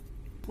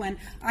when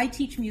I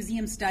teach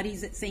museum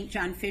studies at St.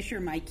 John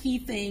Fisher, my key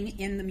thing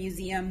in the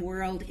museum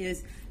world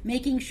is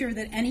making sure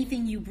that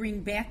anything you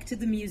bring back to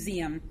the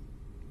museum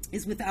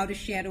is without a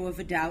shadow of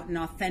a doubt an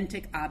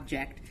authentic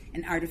object,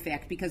 an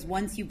artifact, because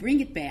once you bring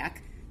it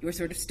back, you're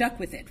sort of stuck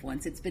with it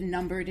once it's been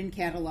numbered and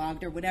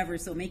cataloged or whatever,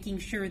 so making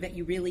sure that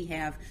you really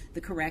have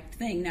the correct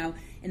thing. Now,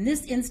 in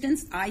this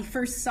instance, I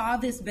first saw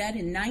this bed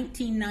in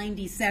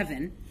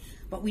 1997,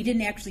 but we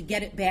didn't actually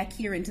get it back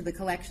here into the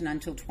collection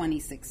until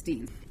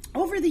 2016.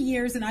 Over the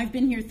years, and I've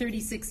been here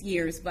 36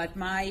 years, but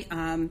my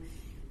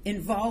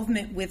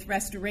involvement with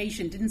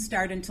restoration didn't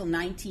start until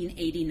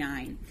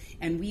 1989,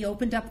 and we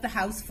opened up the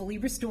house fully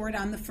restored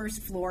on the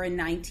first floor in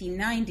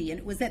 1990, and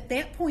it was at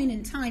that point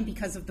in time,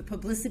 because of the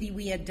publicity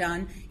we had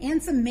done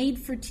and some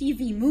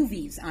made-for-TV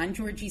movies on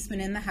George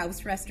Eastman and the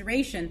house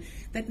restoration,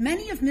 that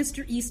many of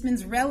Mr.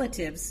 Eastman's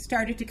relatives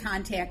started to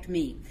contact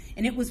me.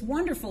 And it was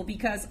wonderful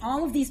because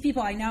all of these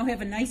people, I now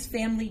have a nice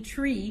family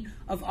tree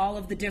of all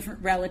of the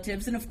different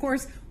relatives, and of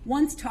course,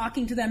 once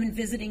talking to them and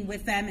visiting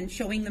with them and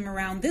showing them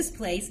around this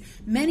place,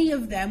 many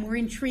of them were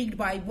intrigued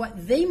by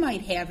what they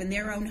might have in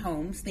their own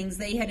homes, things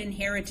they had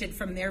inherited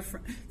from their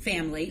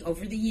family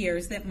over the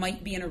years that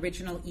might be an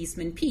original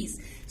Eastman piece.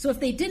 So if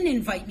they didn't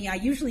invite me, I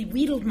usually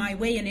wheedled my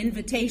way an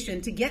invitation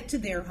to get to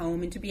their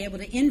home and to be able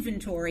to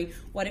inventory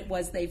what it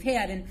was they've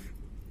had. And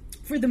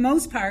for the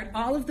most part,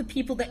 all of the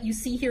people that you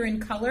see here in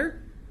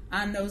color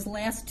on those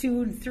last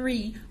 2 and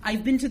 3,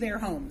 I've been to their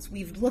homes.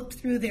 We've looked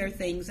through their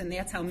things, and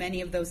that's how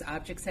many of those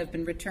objects have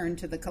been returned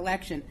to the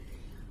collection.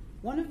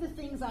 One of the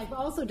things I've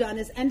also done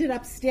is ended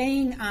up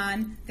staying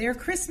on their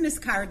Christmas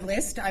card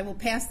list. I will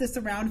pass this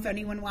around if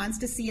anyone wants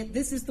to see it.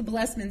 This is the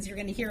Blessmans. You're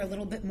going to hear a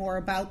little bit more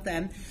about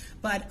them.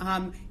 But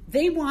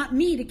they want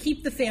me to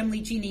keep the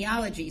family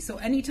genealogy. So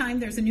anytime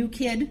there's a new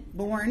kid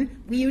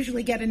born, we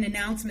usually get an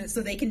announcement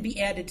so they can be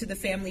added to the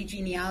family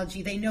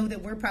genealogy. They know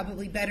that we're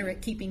probably better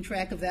at keeping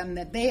track of them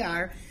than they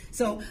are.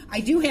 So I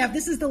do have,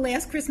 this is the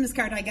last Christmas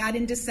card I got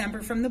in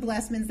December from the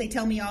Blessmans. They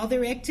tell me all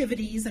their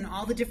activities and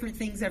all the different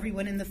things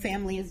everyone in the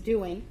family is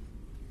doing.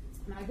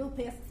 And I will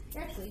pass,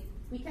 actually,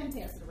 we can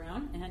pass it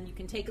around, and you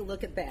can take a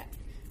look at that.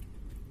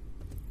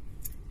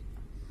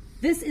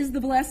 This is the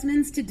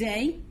Blessmans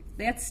today.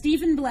 That's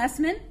Stephen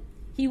Blessman.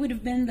 He would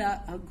have been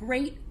a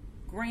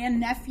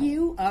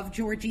great-grandnephew of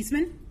George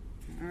Eastman.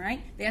 All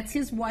right, that's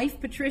his wife,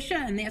 Patricia,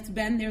 and that's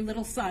Ben, their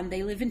little son.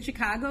 They live in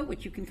Chicago,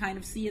 which you can kind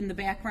of see in the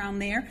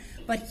background there.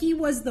 But he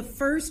was the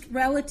first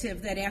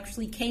relative that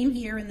actually came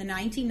here in the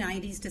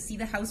 1990s to see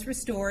the house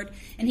restored,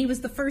 and he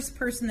was the first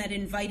person that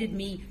invited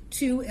me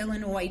to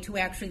Illinois to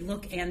actually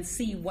look and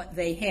see what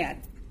they had.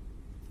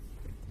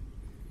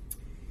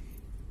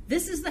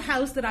 This is the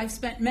house that I've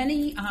spent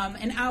many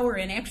an hour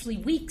in, actually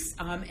weeks,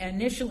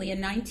 initially in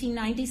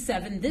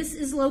 1997. This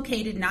is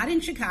located not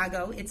in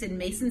Chicago, it's in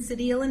Mason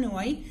City,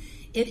 Illinois.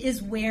 It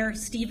is where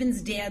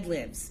Stephen's dad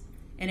lives.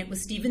 And it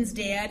was Stephen's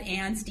dad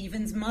and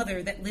Stephen's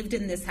mother that lived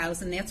in this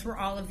house, and that's where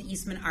all of the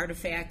Eastman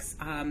artifacts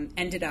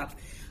ended up.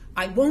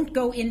 I won't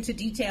go into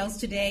details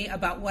today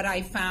about what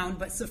I found,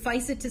 but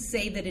suffice it to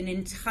say that an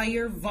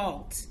entire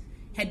vault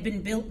had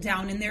been built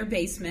down in their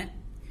basement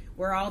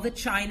where all the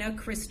china,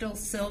 crystal,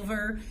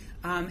 silver,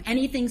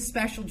 anything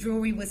special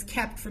jewelry was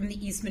kept from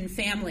the Eastman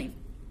family.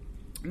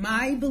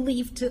 My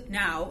belief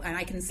now, and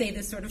I can say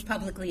this sort of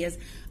publicly, is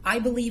I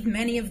believe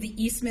many of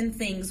the Eastman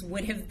things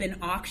would have been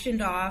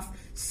auctioned off,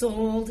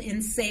 sold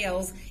in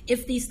sales,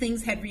 if these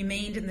things had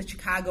remained in the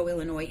Chicago,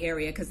 Illinois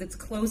area, because it's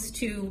close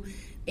to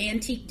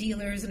antique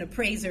dealers and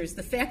appraisers.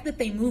 The fact that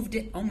they moved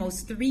it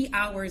almost 3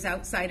 hours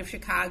outside of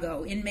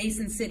Chicago in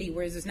Mason City,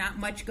 where there's not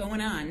much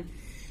going on,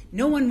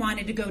 no one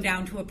wanted to go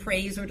down to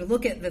appraise or to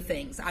look at the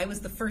things. I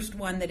was the first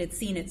one that had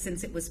seen it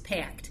since it was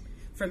packed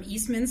from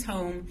Eastman's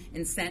home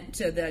and sent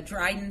to the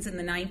Drydens in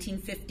the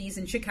 1950s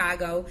in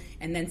Chicago,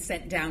 and then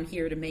sent down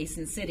here to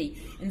Mason City.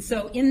 And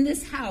so in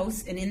this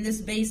house and in this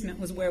basement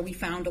was where we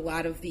found a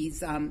lot of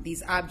these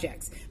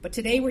objects. But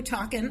today we're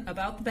talking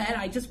about the bed.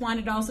 I just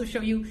wanted to also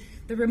show you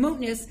the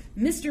remoteness.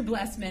 Mr.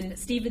 Blessman,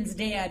 Stephen's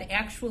dad,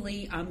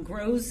 actually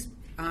grows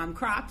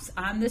crops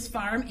on this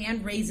farm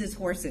and raises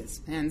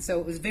horses. And so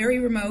it was very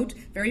remote,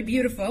 very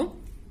beautiful.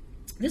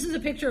 This is a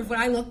picture of what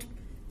I looked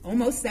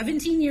almost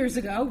 17 years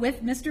ago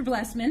with Mr.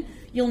 Blessman.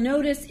 You'll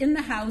notice in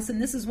the house, and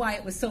this is why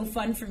it was so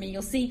fun for me,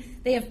 you'll see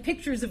they have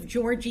pictures of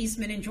George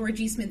Eastman and George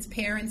Eastman's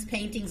parents'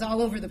 paintings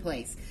all over the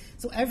place.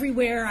 So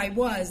everywhere I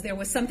was, there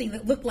was something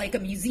that looked like a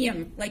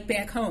museum, like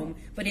back home,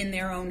 but in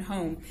their own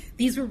home.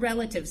 These were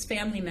relatives,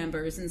 family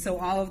members, and so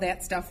all of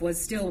that stuff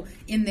was still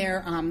in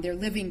their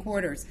living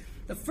quarters.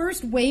 The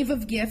first wave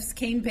of gifts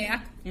came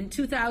back in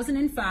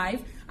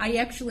 2005. I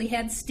actually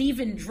had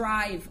Stephen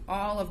drive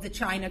all of the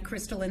china,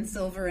 crystal, and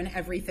silver and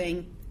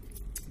everything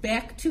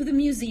back to the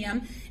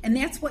museum, and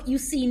that's what you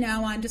see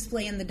now on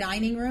display in the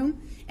dining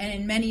room and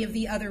in many of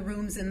the other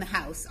rooms in the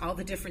house, all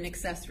the different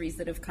accessories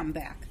that have come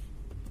back.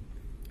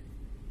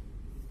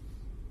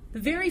 The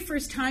very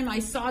first time I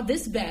saw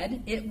this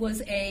bed, it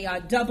was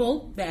a double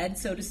bed,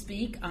 so to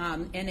speak,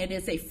 and it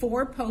is a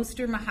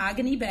 4-poster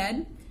mahogany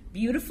bed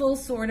beautiful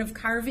sort of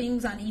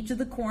carvings on each of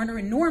the corner,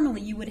 and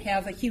normally you would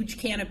have a huge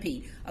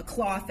canopy, a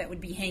cloth that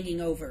would be hanging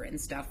over and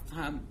stuff.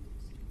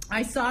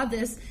 I saw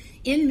this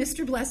in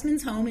Mr.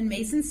 Blessman's home in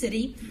Mason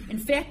City. In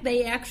fact,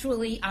 they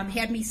actually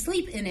had me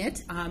sleep in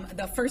it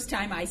the first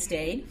time I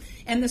stayed.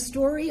 And the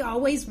story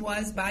always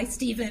was by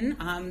Stephen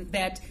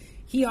that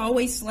he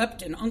always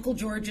slept in Uncle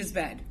George's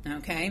bed,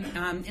 okay?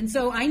 And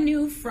so I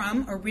knew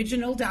from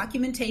original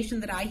documentation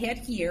that I had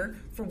here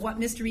for what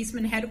Mr.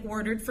 Eastman had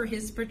ordered for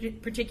his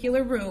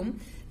particular room,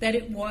 that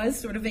it was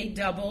sort of a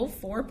double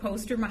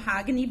four-poster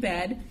mahogany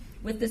bed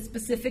with this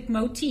specific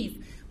motif.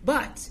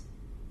 But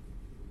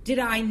did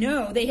I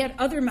know they had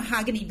other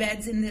mahogany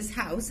beds in this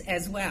house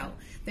as well?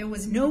 There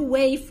was no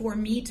way for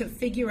me to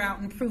figure out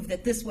and prove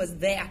that this was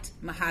that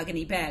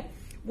mahogany bed.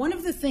 One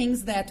of the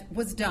things that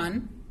was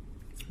done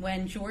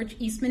when George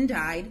Eastman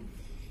died,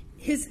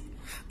 his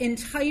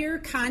entire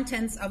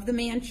contents of the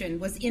mansion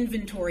was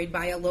inventoried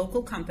by a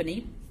local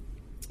company,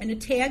 and a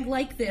tag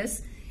like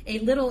this,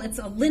 it's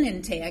a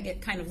linen tag.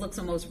 It kind of looks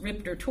almost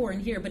ripped or torn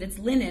here, but it's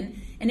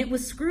linen, and it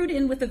was screwed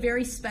in with a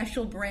very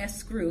special brass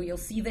screw. You'll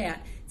see that.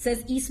 It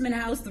says Eastman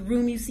House. The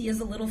room you see is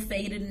a little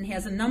faded and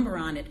has a number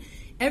on it.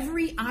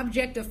 Every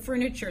object of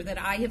furniture that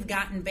I have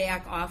gotten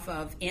back off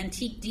of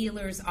antique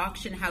dealers,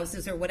 auction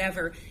houses, or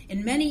whatever,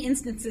 in many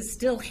instances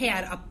still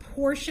had a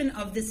portion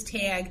of this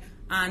tag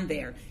on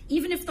there.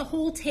 Even if the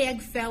whole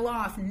tag fell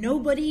off,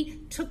 nobody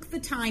took the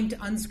time to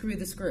unscrew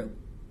the screw.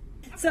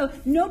 So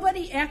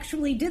nobody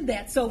actually did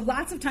that. So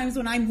lots of times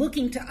when I'm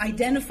looking to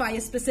identify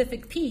a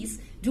specific piece,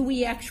 do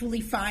we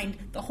actually find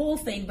the whole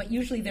thing? But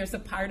usually there's a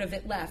part of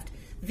it left.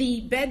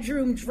 The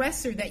bedroom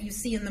dresser that you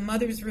see in the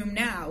mother's room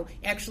now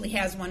actually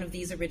has one of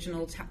these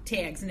original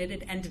tags, and it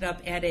had ended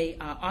up at a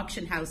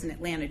auction house in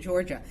Atlanta,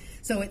 Georgia.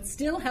 So it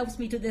still helps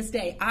me to this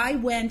day. I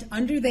went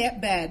under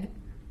that bed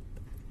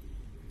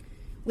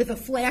with a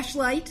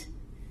flashlight.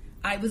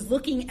 I was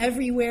looking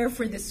everywhere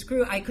for the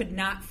screw. I could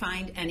not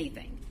find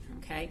anything.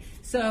 Okay,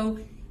 so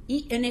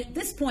and at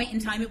this point in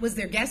time, it was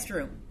their guest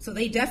room. So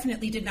they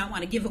definitely did not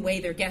want to give away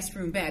their guest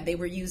room bed. They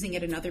were using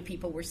it and other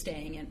people were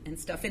staying and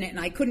stuff in it, and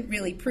I couldn't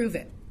really prove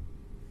it.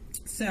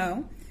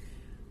 So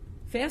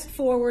fast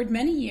forward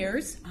many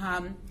years,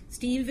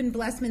 Stephen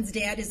Blessman's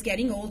dad is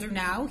getting older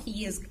now.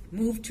 He has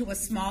moved to a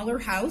smaller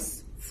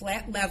house,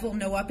 flat level,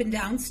 no up and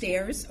down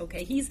stairs.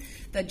 Okay,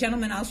 the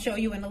gentleman I'll show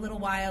you in a little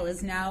while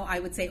is now, I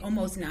would say,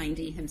 almost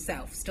 90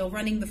 himself. Still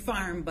running the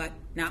farm, but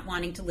not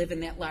wanting to live in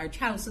that large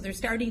house. So they're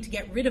starting to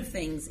get rid of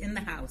things in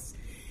the house.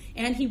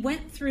 And he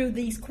went through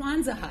these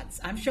Kwanzaa huts.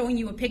 I'm showing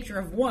you a picture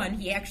of one.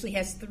 He actually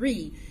has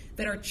 3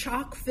 that are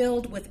chock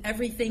filled with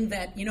everything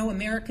that,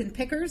 American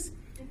pickers,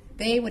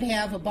 they would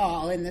have a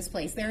ball in this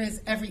place. There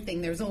is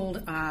everything. There's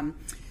old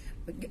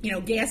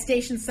gas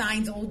station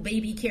signs, old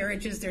baby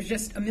carriages. There's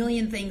just a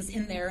million things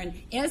in there. And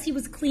as he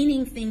was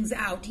cleaning things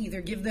out to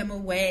either give them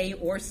away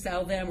or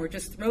sell them or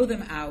just throw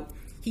them out,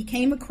 he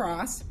came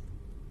across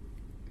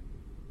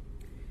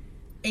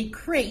a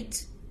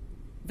crate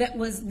that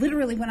was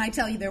literally, when I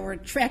tell you there were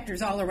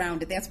tractors all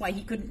around it, that's why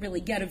he couldn't really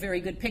get a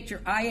very good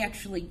picture. I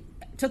actually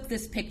took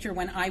this picture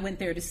when I went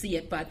there to see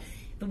it, but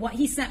what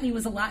he sent me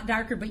was a lot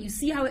darker. But you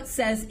see how it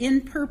says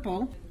in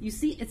purple,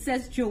 it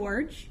says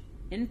George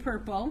in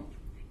purple,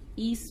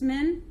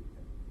 Eastman,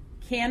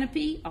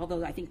 canopy,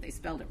 although I think they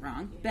spelled it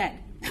wrong, bed.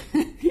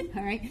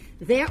 All right,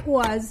 that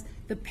was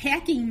the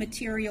packing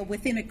material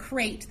within a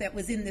crate that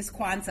was in this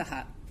Kwanzaa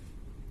hut.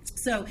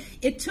 So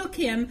it took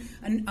him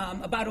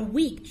about a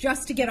week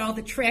just to get all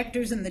the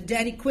tractors and the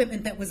dead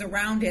equipment that was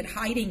around it,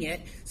 hiding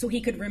it, so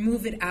he could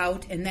remove it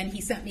out, and then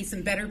he sent me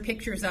some better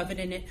pictures of it,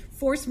 and it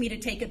forced me to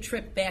take a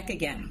trip back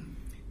again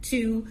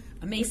to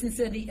Mason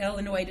City,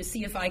 Illinois, to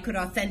see if I could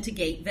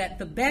authenticate that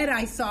the bed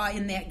I saw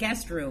in that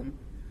guest room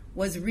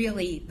was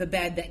really the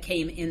bed that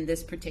came in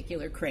this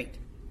particular crate.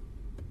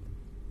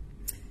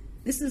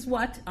 This is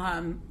what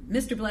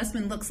Mr.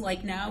 Blessman looks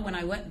like now. When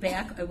I went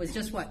back, it was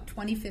just,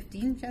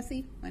 2015,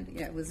 Jesse?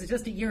 Yeah, it was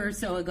just a year or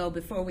so ago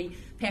before we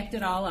packed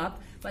it all up.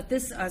 But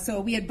this,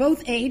 so we had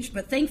both aged,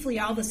 but thankfully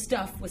all the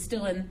stuff was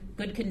still in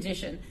good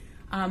condition.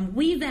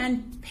 We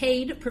then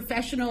paid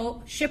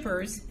professional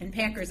shippers and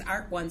packers,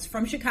 art ones,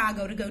 from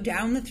Chicago to go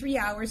down the 3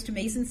 hours to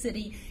Mason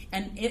City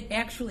and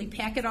actually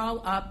pack it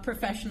all up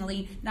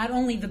professionally, not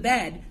only the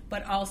bed,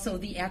 but also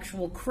the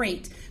actual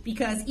crate.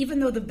 Because even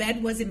though the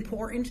bed was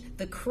important,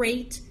 the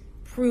crate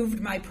proved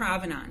my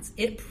provenance.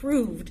 It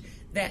proved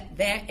that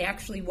that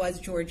actually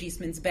was George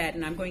Eastman's bed,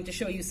 and I'm going to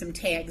show you some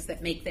tags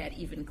that make that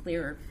even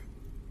clearer.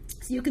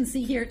 So you can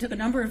see here, it took a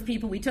number of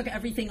people. We took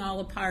everything all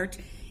apart.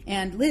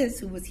 And Liz,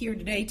 who was here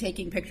today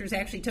taking pictures,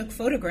 actually took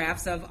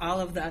photographs of all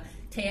of the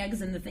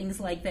tags and the things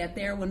like that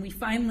there. When we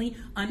finally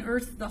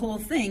unearthed the whole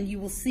thing, you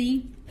will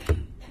see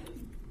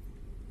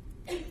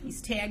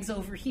these tags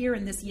over here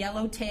and this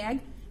yellow tag.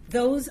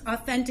 Those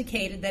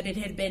authenticated that it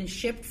had been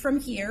shipped from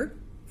here,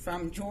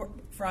 from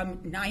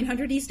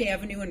 900 East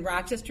Avenue in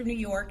Rochester, New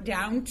York,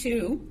 down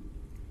to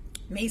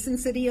Mason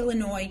City,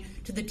 Illinois,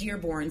 to the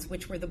Dearborns,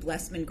 which were the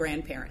Blessman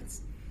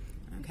grandparents.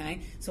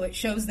 Okay, so it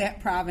shows that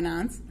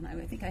provenance, and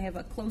I think I have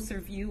a closer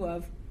view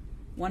of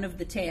one of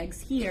the tags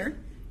here.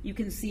 You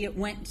can see it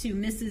went to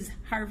Mrs.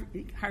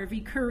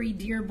 Harvey Curry,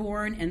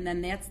 Dearborn, and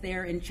then that's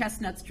there in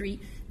Chestnut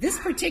Street. This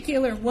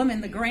particular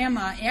woman, the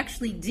grandma,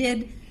 actually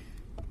did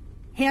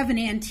have an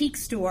antique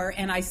store,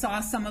 and I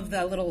saw some of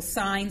the little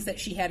signs that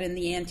she had in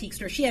the antique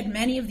store. She had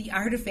many of the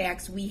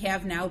artifacts we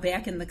have now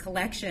back in the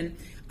collection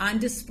on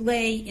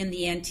display in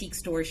the antique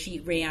store she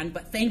ran,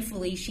 but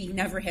thankfully she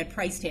never had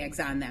price tags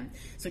on them.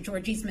 So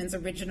George Eastman's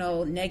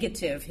original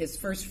negative, his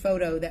first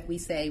photo that we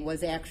say,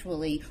 was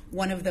actually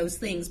one of those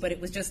things, but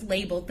it was just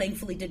labeled,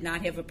 thankfully did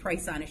not have a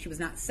price on it. She was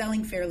not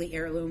selling Fairly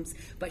heirlooms,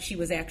 but she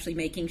was actually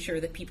making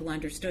sure that people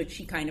understood.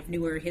 She kind of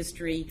knew her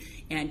history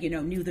and,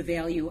 knew the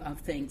value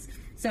of things.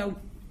 So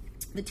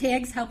the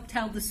tags helped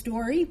tell the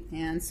story,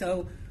 and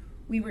so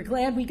we were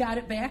glad we got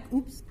it back.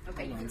 Oops.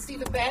 Okay, you can see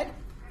the bed.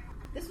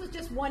 This was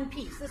just one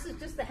piece. This is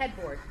just the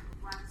headboard.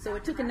 So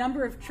it took a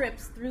number of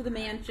trips through the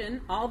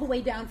mansion, all the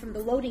way down from the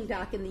loading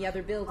dock in the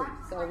other building.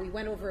 So we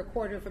went over a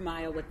quarter of a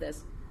mile with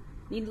this.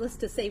 Needless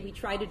to say, we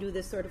try to do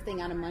this sort of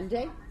thing on a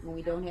Monday when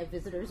we don't have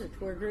visitors or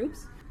tour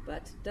groups,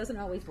 but it doesn't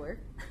always work.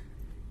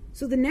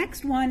 So the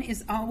next one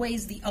is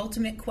always the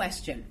ultimate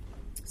question.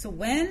 So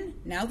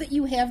now that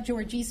you have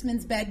George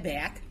Eastman's bed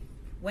back,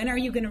 when are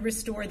you going to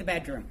restore the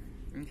bedroom?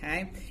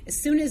 Okay.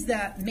 As soon as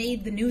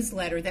made the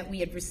newsletter that we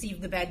had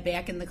received the bed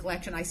back in the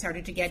collection, I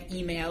started to get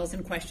emails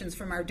and questions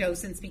from our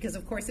docents because,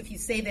 of course, if you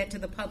say that to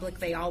the public,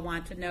 they all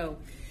want to know.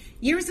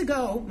 Years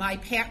ago, my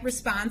pat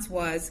response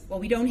was, well,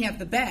 we don't have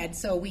the bed,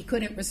 so we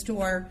couldn't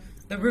restore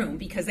the room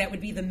because that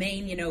would be the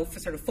main,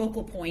 sort of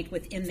focal point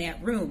within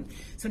that room.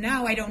 So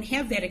now I don't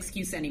have that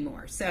excuse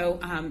anymore.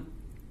 So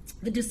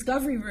the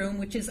Discovery Room,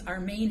 which is our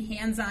main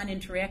hands-on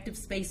interactive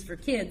space for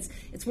kids,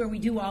 it's where we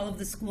do all of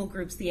the school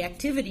groups, the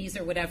activities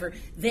or whatever,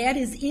 that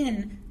is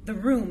in the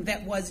room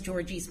that was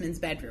George Eastman's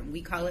bedroom.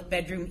 We call it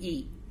Bedroom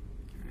E.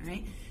 All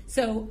right?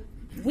 So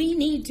we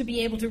need to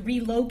be able to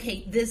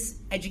relocate this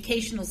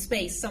educational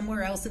space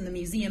somewhere else in the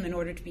museum in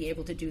order to be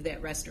able to do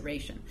that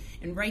restoration.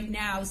 And right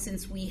now,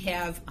 since we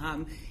have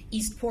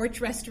East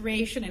Porch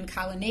restoration and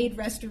colonnade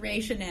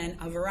restoration and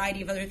a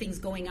variety of other things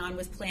going on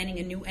with planning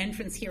a new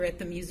entrance here at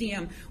the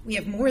museum, we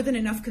have more than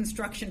enough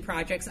construction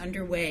projects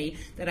underway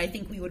that I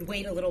think we would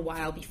wait a little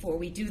while before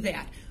we do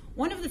that.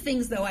 One of the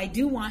things, though, I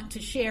do want to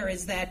share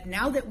is that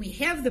now that we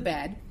have the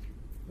bed,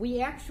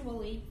 we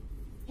actually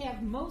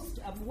have most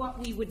of what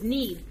we would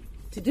need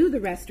to do the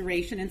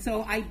restoration, and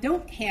so I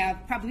don't have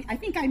I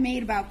think I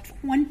made about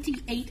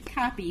 28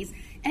 copies.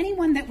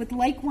 Anyone that would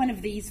like one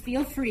of these,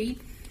 feel free.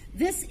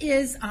 This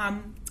is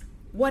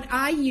what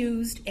I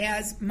used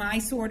as my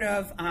sort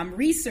of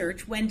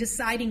research when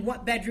deciding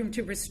what bedroom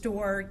to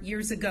restore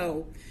years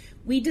ago.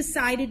 We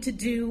decided to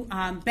do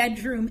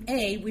bedroom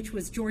A, which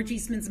was George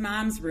Eastman's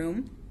mom's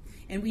room,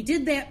 and we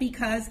did that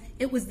because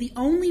it was the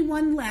only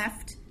one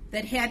left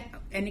that had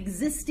an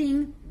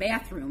existing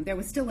bathroom. There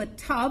was still a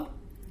tub,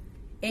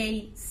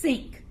 a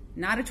sink,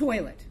 not a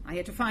toilet. I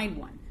had to find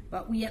one.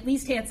 But we at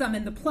least had some,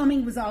 and the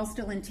plumbing was all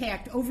still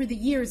intact. Over the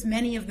years,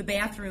 many of the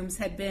bathrooms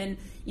had been,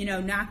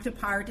 knocked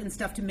apart and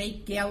stuff to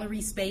make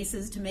gallery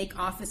spaces, to make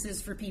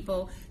offices for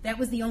people. That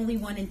was the only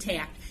one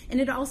intact.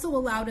 And it also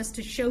allowed us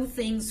to show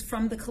things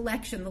from the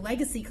collection, the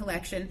legacy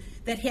collection,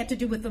 that had to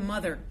do with the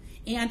mother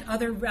and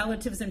other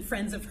relatives and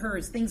friends of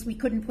hers, things we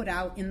couldn't put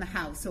out in the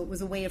house. So it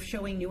was a way of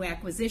showing new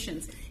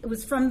acquisitions. It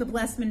was from the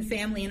Blessman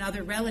family and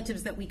other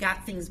relatives that we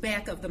got things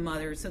back of the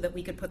mother so that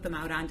we could put them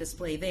out on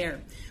display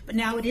there. But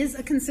now it is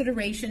a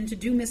consideration to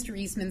do Mr.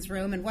 Eastman's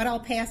room, and what I'll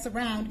pass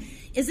around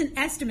is an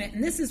estimate,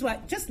 and this is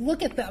just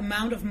look at the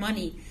amount of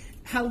money,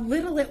 how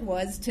little it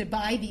was to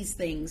buy these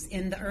things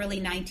in the early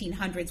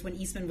 1900s when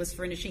Eastman was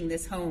furnishing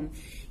this home.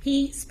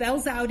 He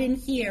spells out in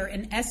here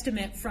an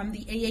estimate from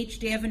the A.H.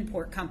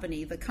 Davenport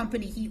Company, the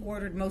company he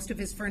ordered most of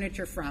his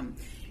furniture from.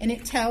 And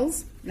it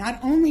tells not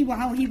only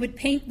how he would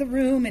paint the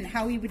room and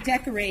how he would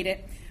decorate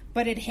it,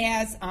 but it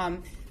has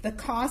the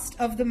cost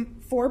of the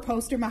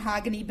 4-poster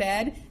mahogany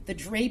bed, the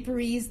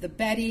draperies, the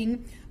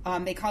bedding.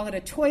 They call it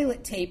a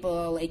toilet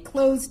table, a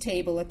clothes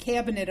table, a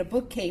cabinet, a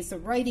bookcase, a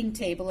writing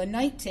table, a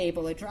night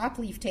table, a drop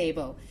leaf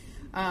table,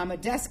 a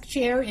desk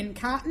chair in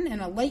cotton,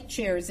 and a light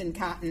chairs in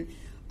cotton.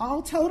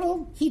 All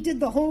total, he did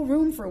the whole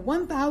room for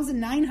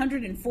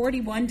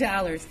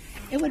 $1,941.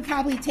 It would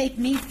probably take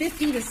me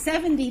 $50,000 to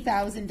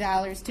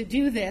 $70,000 to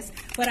do this,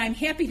 but I'm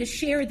happy to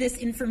share this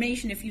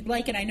information if you'd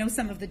like it. I know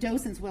some of the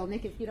docents will.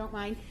 Nick, if you don't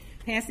mind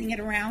passing it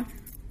around.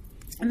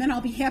 And then I'll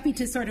be happy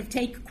to sort of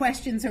take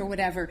questions or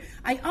whatever.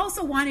 I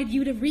also wanted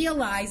you to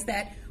realize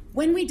that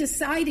when we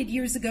decided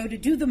years ago to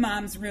do the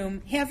mom's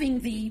room, having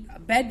the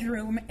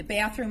bedroom,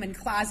 bathroom, and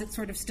closet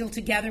sort of still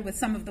together with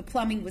some of the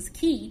plumbing was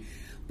key,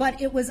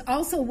 but it was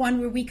also one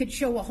where we could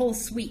show a whole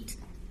suite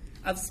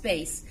of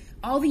space.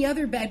 All the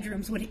other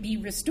bedrooms would be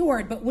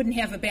restored but wouldn't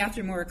have a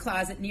bathroom or a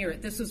closet near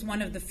it. This was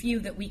one of the few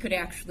that we could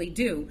actually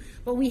do.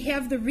 But we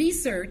have the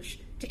research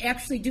to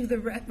actually do the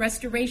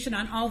restoration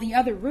on all the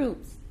other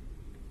rooms.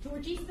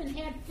 George Eastman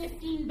had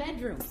 15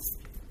 bedrooms.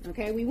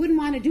 Okay, we wouldn't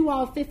want to do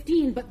all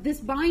 15, but this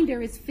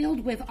binder is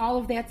filled with all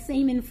of that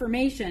same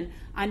information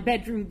on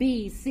bedroom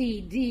B,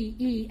 C, D,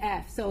 E,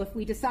 F. So if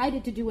we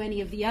decided to do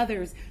any of the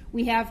others,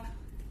 we have,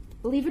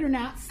 believe it or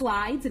not,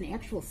 slides and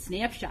actual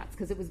snapshots,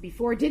 because it was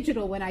before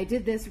digital when I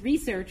did this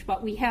research,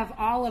 but we have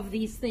all of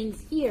these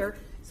things here.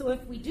 So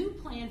if we do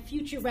plan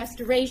future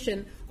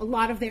restoration, a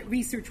lot of that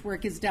research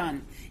work is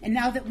done. And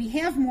now that we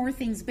have more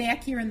things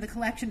back here in the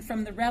collection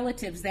from the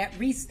relatives, that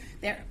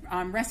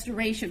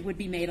restoration would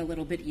be made a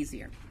little bit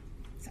easier.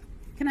 So,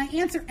 can I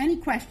answer any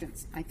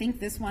questions? I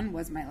think this one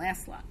was my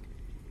last slide.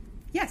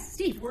 Yes,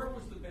 Steve. Where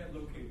was the bed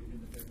located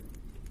in the bedroom?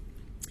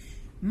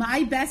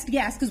 My best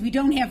guess, because we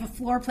don't have a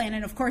floor plan,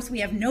 and of course we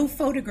have no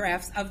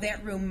photographs of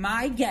that room,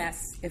 my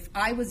guess, if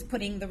I was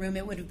putting the room,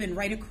 it would have been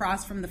right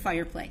across from the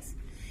fireplace.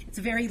 It's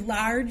a very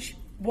large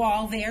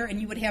wall there, and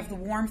you would have the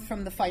warmth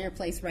from the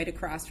fireplace right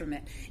across from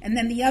it. And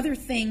then the other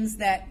things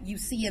that you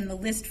see in the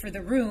list for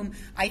the room,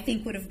 I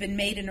think would have been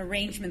made in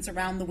arrangements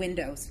around the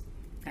windows,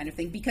 kind of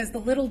thing, because the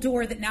little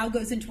door that now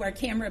goes into our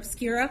camera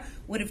obscura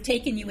would have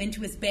taken you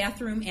into his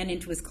bathroom and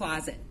into his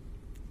closet.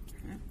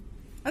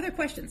 Other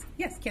questions?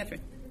 Yes, Catherine.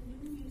 With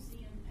the new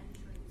museum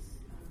entrance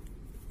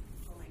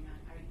going on,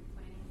 are you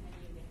planning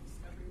any of the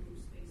discovery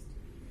room space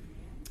to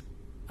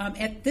be in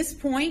there? At this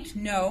point,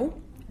 no.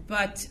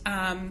 But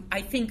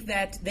I think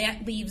that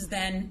leaves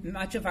then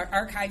much of our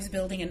archives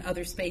building and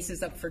other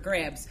spaces up for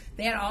grabs.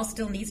 That all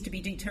still needs to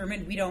be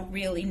determined. We don't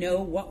really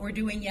know what we're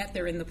doing yet.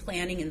 They're in the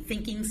planning and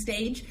thinking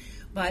stage.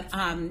 But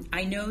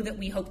I know that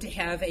we hope to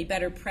have a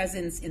better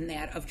presence in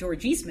that of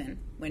George Eastman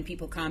when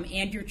people come,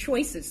 and your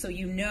choices, so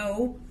you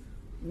know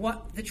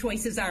what the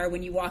choices are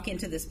when you walk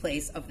into this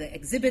place of the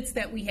exhibits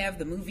that we have,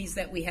 the movies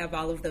that we have,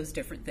 all of those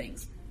different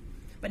things.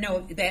 But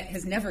no, that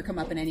has never come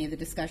up in any of the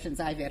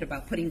discussions I've had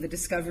about putting the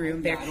discovery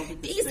room there. I don't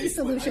think the easy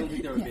solution. I don't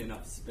think there would be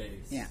enough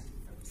space. Yeah.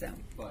 So,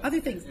 But other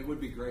things. It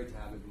would be great to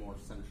have it more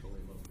centrally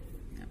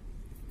located. Yeah.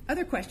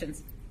 Other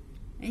questions?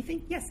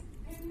 Anything? Yes.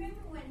 I remember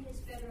when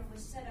his bedroom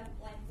was set up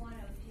like one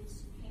of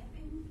his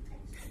camping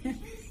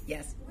expeditions.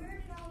 Yes. Where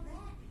did all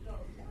that go?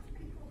 That was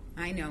pretty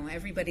cool. I know.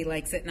 Everybody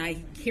likes it, and I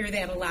hear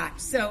that a lot.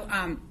 So,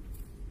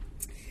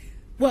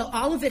 well,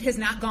 all of it has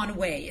not gone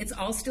away. It's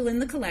all still in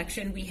the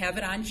collection. We have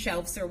it on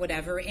shelves or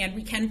whatever, and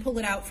we can pull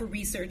it out for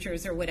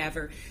researchers or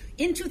whatever.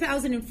 In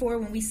 2004,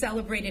 when we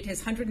celebrated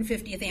his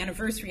 150th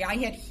anniversary, I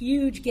had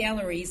huge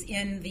galleries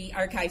in the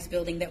archives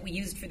building that we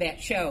used for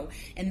that show.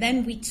 And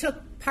then we took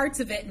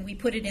parts of it and we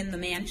put it in the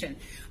mansion.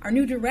 Our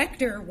new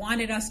director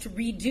wanted us to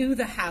redo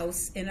the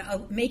house and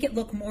make it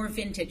look more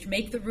vintage,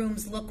 make the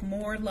rooms look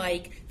more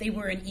like they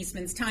were in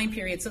Eastman's time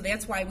period. So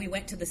that's why we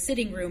went to the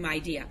sitting room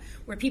idea,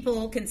 where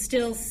people can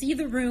still see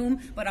the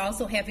room but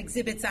also have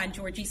exhibits on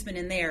George Eastman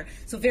in there.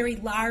 So very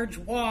large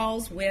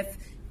walls with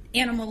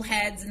animal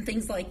heads and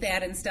things like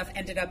that and stuff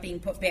ended up being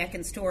put back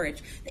in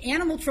storage. The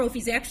animal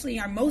trophies actually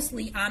are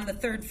mostly on the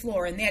third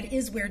floor, and that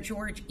is where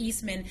George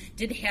Eastman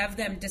did have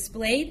them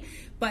displayed.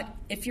 But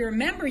if you're a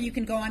member, you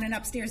can go on an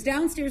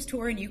upstairs-downstairs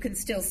tour and you can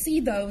still see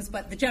those,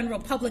 but the general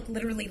public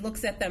literally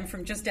looks at them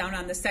from just down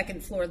on the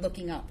second floor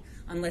looking up,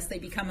 unless they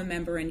become a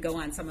member and go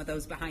on some of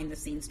those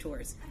behind-the-scenes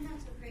tours. I'm not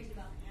so crazy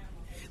about the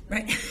animal heads.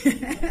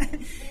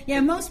 Right. Yeah,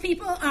 most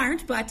people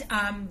aren't, but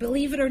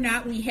believe it or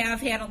not, we have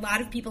had a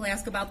lot of people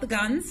ask about the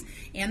guns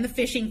and the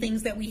fishing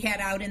things that we had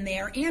out in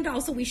there, and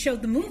also we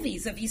showed the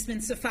movies of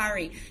Eastman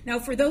Safari. Now,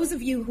 for those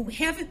of you who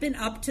haven't been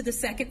up to the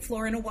second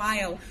floor in a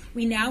while,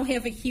 we now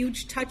have a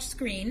huge touch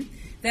screen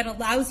that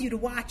allows you to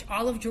watch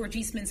all of George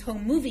Eastman's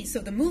home movies. So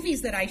the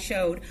movies that I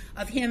showed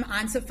of him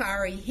on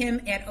safari,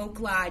 him at Oak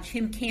Lodge,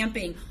 him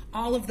camping,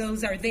 all of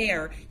those are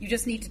there. You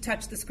just need to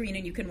touch the screen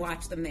and you can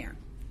watch them there.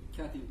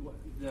 Kathy,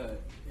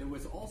 it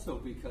was also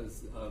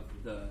because of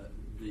the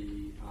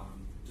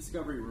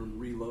Discovery Room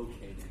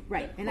relocating.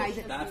 Right, and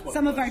that's what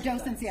some of our pushed that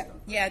docents, stuff.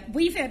 yeah,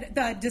 we've had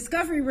the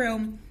Discovery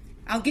Room.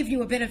 I'll give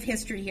you a bit of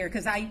history here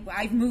because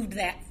I've moved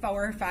that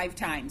 4 or 5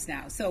 times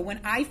now. So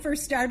when I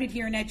first started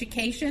here in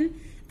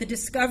education, the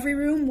Discovery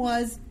Room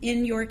was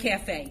in your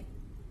cafe.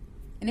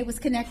 And it was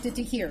connected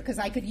to here because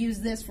I could use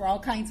this for all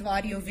kinds of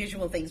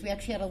audio-visual things. We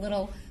actually had a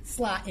little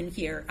slot in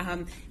here.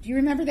 Do you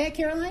remember that,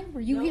 Caroline? Were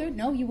you here?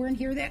 No, you weren't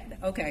here that?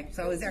 Okay,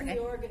 so is there... In the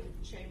organ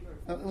chamber.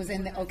 Oh, it was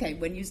in the... Okay,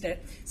 when you used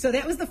it. So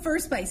that was the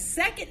first place.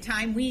 Second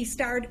time, we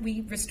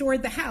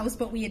restored the house,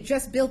 but we had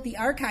just built the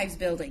archives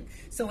building.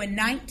 So in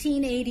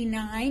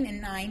 1989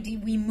 and 90,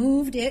 we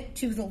moved it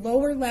to the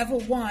lower level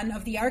 1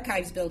 of the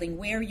archives building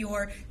where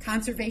your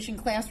conservation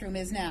classroom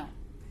is now.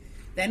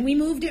 Then we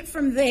moved it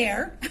from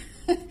there...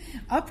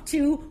 up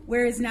to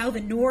where is now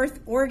the North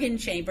Organ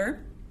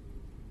Chamber.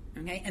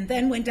 Okay, and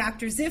then when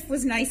Dr. Ziff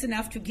was nice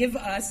enough to give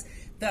us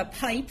the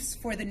pipes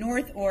for the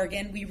North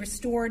Organ, we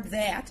restored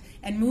that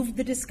and moved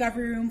the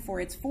Discovery Room for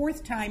its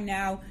 4th time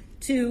now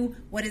to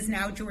what is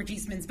now George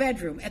Eastman's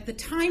bedroom. At the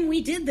time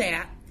we did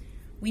that,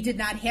 we did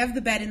not have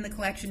the bed in the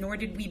collection, nor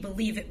did we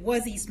believe it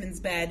was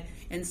Eastman's bed,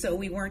 and so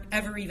we weren't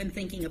ever even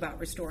thinking about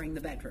restoring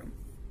the bedroom.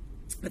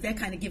 But that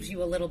kind of gives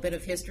you a little bit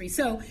of history.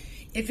 So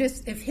if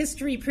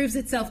history proves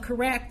itself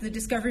correct, the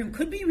Discovery Room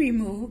could be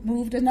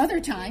moved another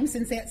time,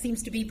 since that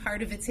seems to be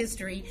part of its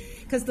history,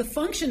 because the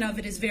function of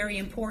it is very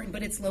important,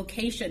 but its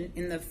location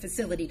in the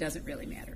facility doesn't really matter.